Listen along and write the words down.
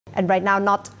And right now,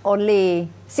 not only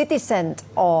citizens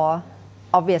or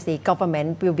obviously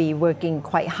government will be working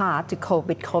quite hard to cope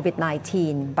with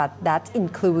COVID-19, but that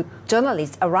includes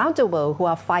journalists around the world who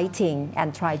are fighting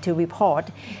and try to report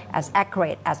as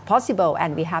accurate as possible,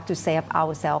 and we have to save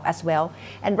ourselves as well.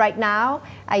 And right now,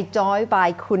 I joined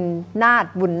by Kun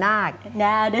Naat Bunnak.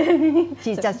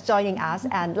 She's just joining us,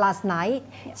 and last night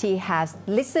she has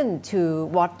listened to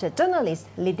what the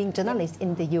leading journalists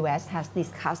in the US has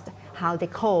discussed, how they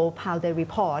cope, how they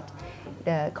report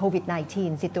the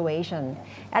COVID-19 situation.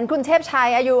 And Kun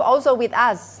Thepchai, are you also with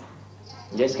us?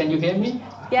 Yes, can you hear me?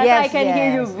 Yes, I can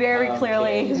hear you very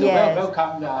clearly. So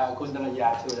welcome Kun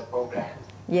Dharaya to the program.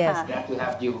 Yes. Glad to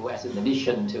have you as an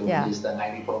addition to this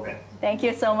nightly program. Thank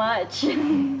you so much.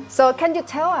 So can you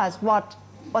tell us what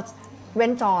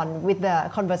went on with the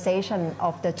conversation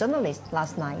of the journalist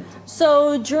last night?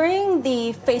 So during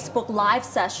the Facebook Live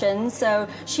session, so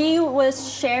she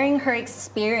was sharing her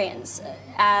experience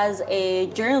as a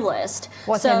journalist.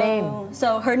 What's her name?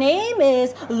 So her name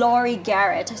is Laurie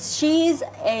Garrett. She's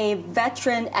a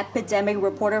veteran epidemic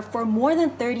reporter for more than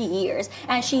 30 years.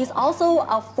 And she's also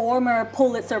a former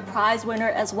Pulitzer Prize winner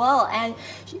as well.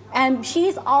 And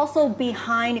she's also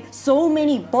behind so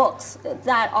many books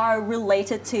that are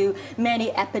related to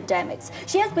many epidemics.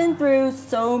 She has been through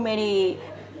so many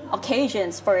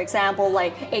occasions, for example,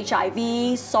 like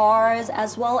HIV, SARS,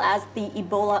 as well as the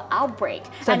Ebola outbreak.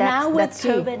 So and now with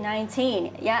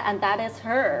COVID-19, and that is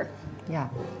her. Yeah.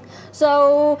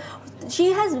 So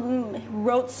she has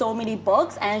wrote so many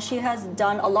books, and she has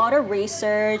done a lot of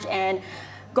research and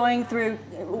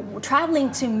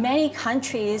traveling to many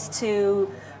countries to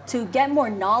get more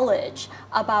knowledge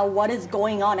about what is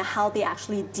going on and how they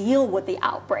actually deal with the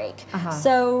outbreak.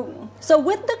 So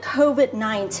with the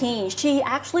COVID-19, she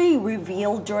actually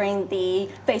revealed during the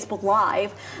Facebook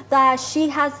Live that she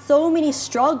has so many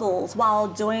struggles while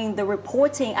doing the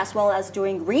reporting as well as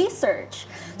doing research.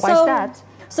 Why is that?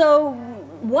 So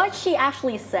what she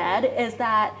actually said is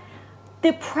that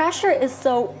the pressure is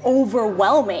so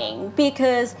overwhelming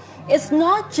because it's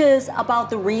not just about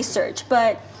the research,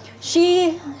 but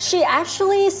she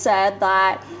actually said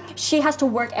that she has to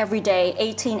work every day,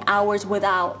 18 hours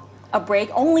without a break,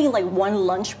 only like one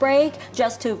lunch break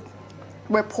just to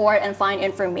report and find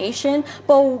information.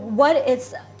 But what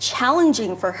is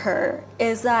challenging for her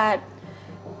is that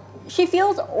she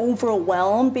feels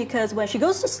overwhelmed because when she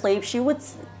goes to sleep, she would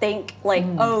think like,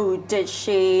 oh, did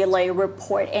she like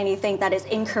report anything that is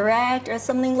incorrect or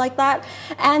something like that?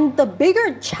 And the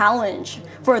bigger challenge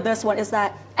for this one is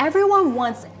that everyone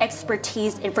wants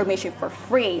expertise information for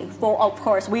free. Well, of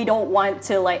course, we don't want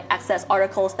to like access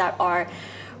articles that are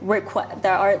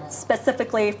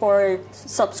specifically for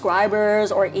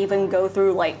subscribers or even go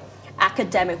through like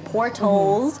academic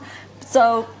portals.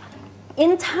 So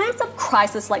in times of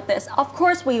crisis like this, of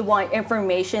course, we want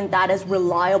information that is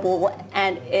reliable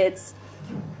and it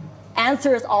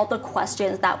answers all the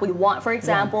questions that we want. For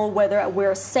example, whether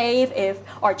we're safe, if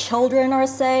our children are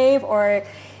safe, or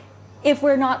if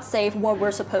we're not safe, what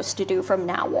we're supposed to do from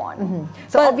now on.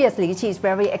 So obviously, she's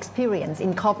very experienced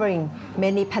in covering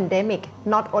many pandemic,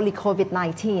 not only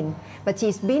COVID-19, but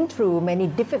she's been through many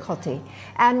difficulties.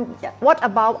 And what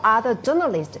about other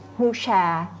journalists who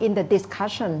share in the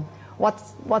discussion?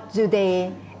 What do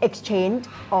they exchange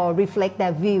or reflect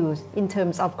their views in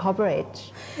terms of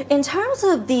coverage? In terms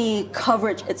of the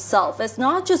coverage itself, it's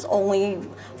not just only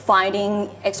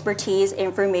finding expertise,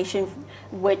 information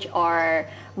which are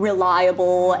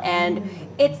reliable, and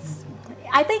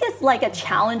I think it's like a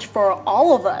challenge for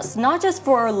all of us, not just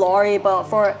for Laurie, but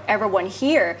for everyone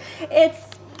here. It's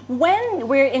when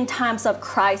we're in times of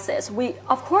crisis,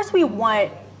 of course we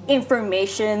want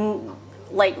information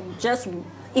like just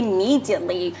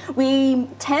immediately. We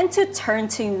tend to turn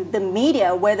to the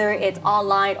media, whether it's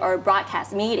online or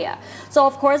broadcast media. So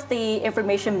of course the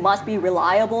information must be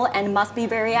reliable and must be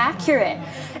very accurate.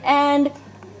 And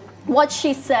what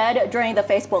she said during the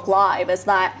Facebook Live is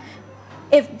that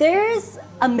if there's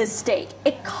a mistake,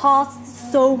 it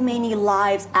costs so many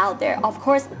lives out there. Of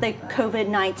course, the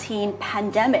COVID-19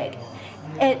 pandemic,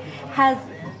 it has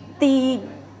the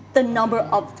number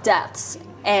of deaths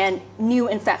and new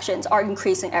infections are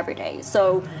increasing every day.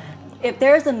 So if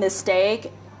there's a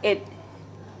mistake,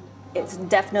 it's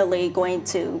definitely going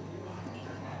to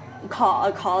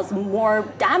cause more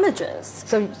damages.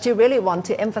 So you really want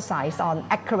to emphasize on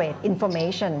accurate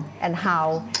information and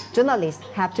how journalists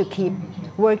have to keep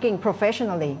working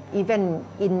professionally even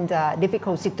in the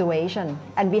difficult situation,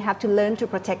 and we have to learn to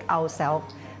protect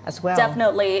ourselves as well.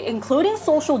 Definitely, including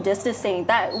social distancing,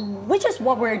 which is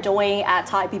what we're doing at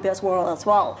ThaiPBS World as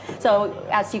well. So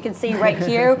as you can see right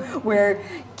here,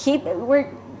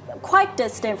 quite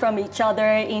distant from each other,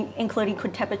 including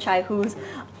Kun Tepachai, who's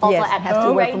also at have to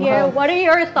home work right from here. home. What are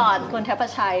your thoughts, Kun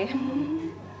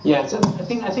Tepachai? Yeah, so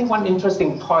I think one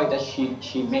interesting point that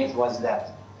she made was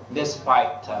that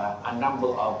despite a number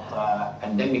of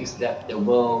pandemics that the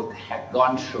world had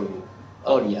gone through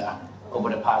earlier over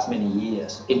the past many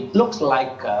years, it looks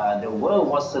like the world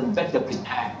wasn't better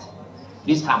prepared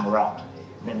this time around.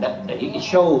 I mean, that it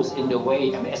shows in the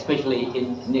way, I mean, especially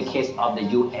in the case of the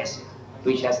US,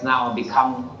 which has now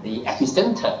become the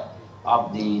epicenter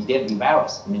of the deadly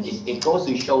virus. I mean, it goes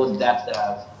to show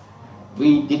that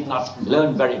we did not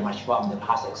learn very much from the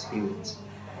past experience.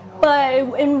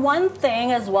 But in one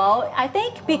thing as well, I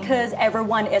think because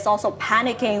everyone is also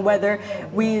panicking whether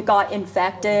we got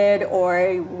infected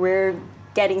or we're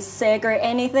getting sick or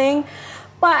anything.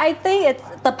 But I think it's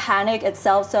the panic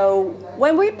itself. So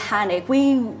when we panic,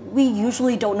 we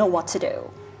usually don't know what to do.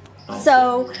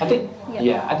 So I think,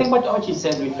 I think what Archie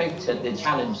said reflected the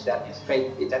challenge that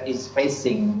is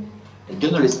facing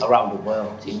journalists around the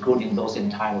world, including those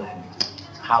in Thailand.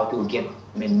 How to get,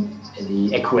 I mean,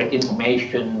 the accurate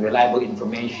information, reliable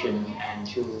information, and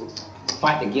to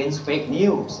fight against fake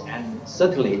news, and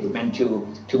certainly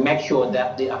to make sure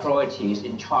that the authorities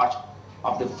in charge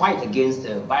of the fight against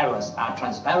the virus are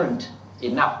transparent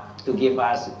enough to give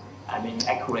us, I mean,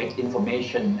 accurate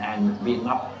information and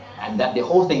that the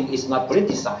whole thing is not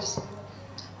politicized.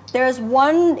 There's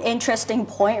one interesting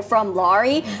point from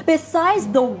Laurie. Besides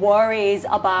the worries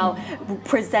about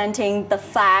presenting the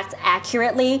facts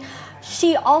accurately,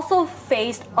 she also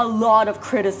faced a lot of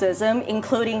criticism,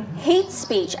 including hate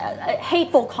speech,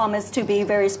 hateful comments to be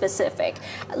very specific.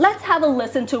 Let's have a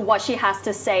listen to what she has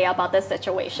to say about this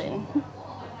situation.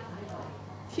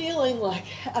 Feeling like,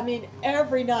 I mean,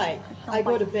 every night I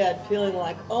go to bed feeling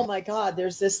like, oh my God,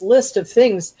 there's this list of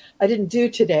things I didn't do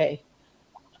today.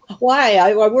 Why?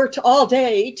 I worked all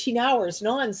day, 18 hours,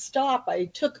 nonstop. I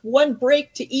took one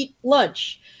break to eat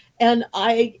lunch, and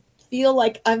I feel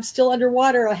like I'm still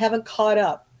underwater. I haven't caught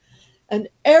up. And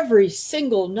every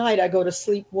single night I go to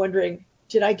sleep wondering,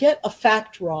 did I get a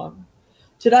fact wrong?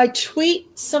 Did I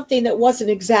tweet something that wasn't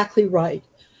exactly right?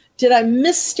 Did I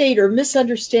misstate or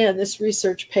misunderstand this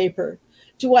research paper?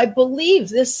 Do I believe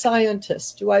this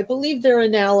scientist? Do I believe their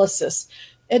analysis?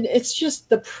 And it's just,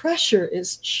 the pressure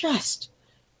is just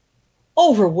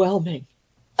overwhelming.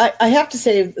 I have to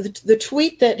say, the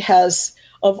tweet that has,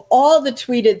 of all the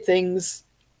tweeted things,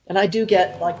 and I do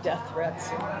get like death threats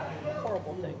and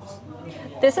horrible things.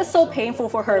 This is so painful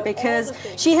for her because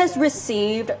she has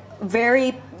received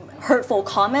very hurtful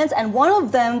comments, and one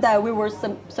of them that we were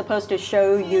supposed to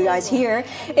show you guys here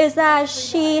is that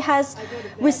she has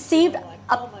received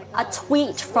a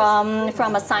tweet from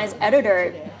a science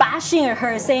editor bashing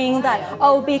her, saying that,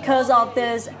 oh, because of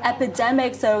this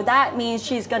epidemic, so that means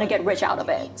she's going to get rich out of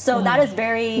it. So that is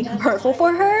very hurtful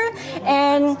for her.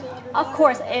 And of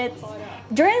course, it's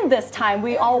during this time,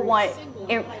 we all want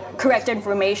correct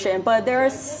information, but there are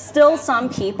still some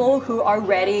people who are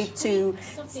ready to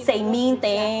say mean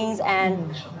things,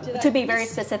 and to be very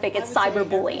specific, it's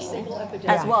cyberbullying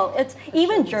as well. It's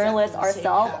even journalists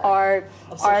ourselves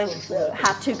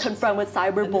have to confront with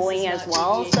cyberbullying as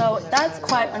well. So that's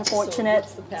quite unfortunate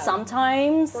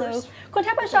sometimes. So, Kun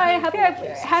Tepachai,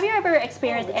 have you ever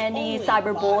experienced any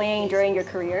cyberbullying during your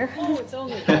career? I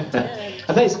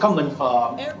think it's common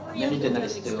for many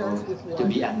journalists to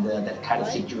be under that kind of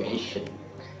situation.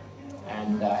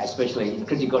 And especially in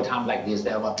critical time like this,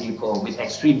 there are people with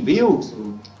extreme views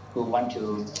who want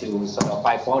to sort of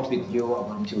find fault with you, or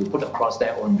want to put across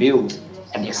their own views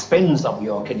at the expense of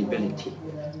your credibility.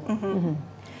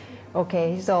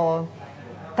 Okay, so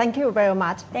thank you very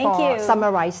much for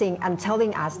summarizing and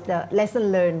telling us the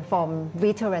lesson learned from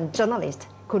veteran journalist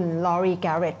Kun Laurie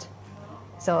Garrett.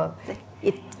 So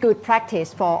it's good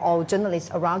practice for all journalists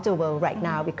around the world right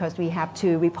now, because we have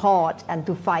to report and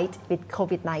to fight with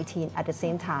COVID-19 at the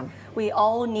same time. We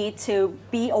all need to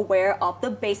be aware of the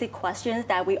basic questions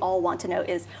that we all want to know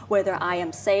is whether I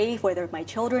am safe, whether my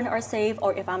children are safe,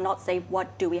 or if I'm not safe,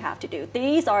 what do we have to do?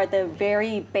 These are the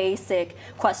very basic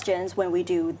questions when we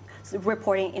do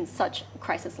reporting in such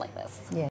crisis like this. Yeah.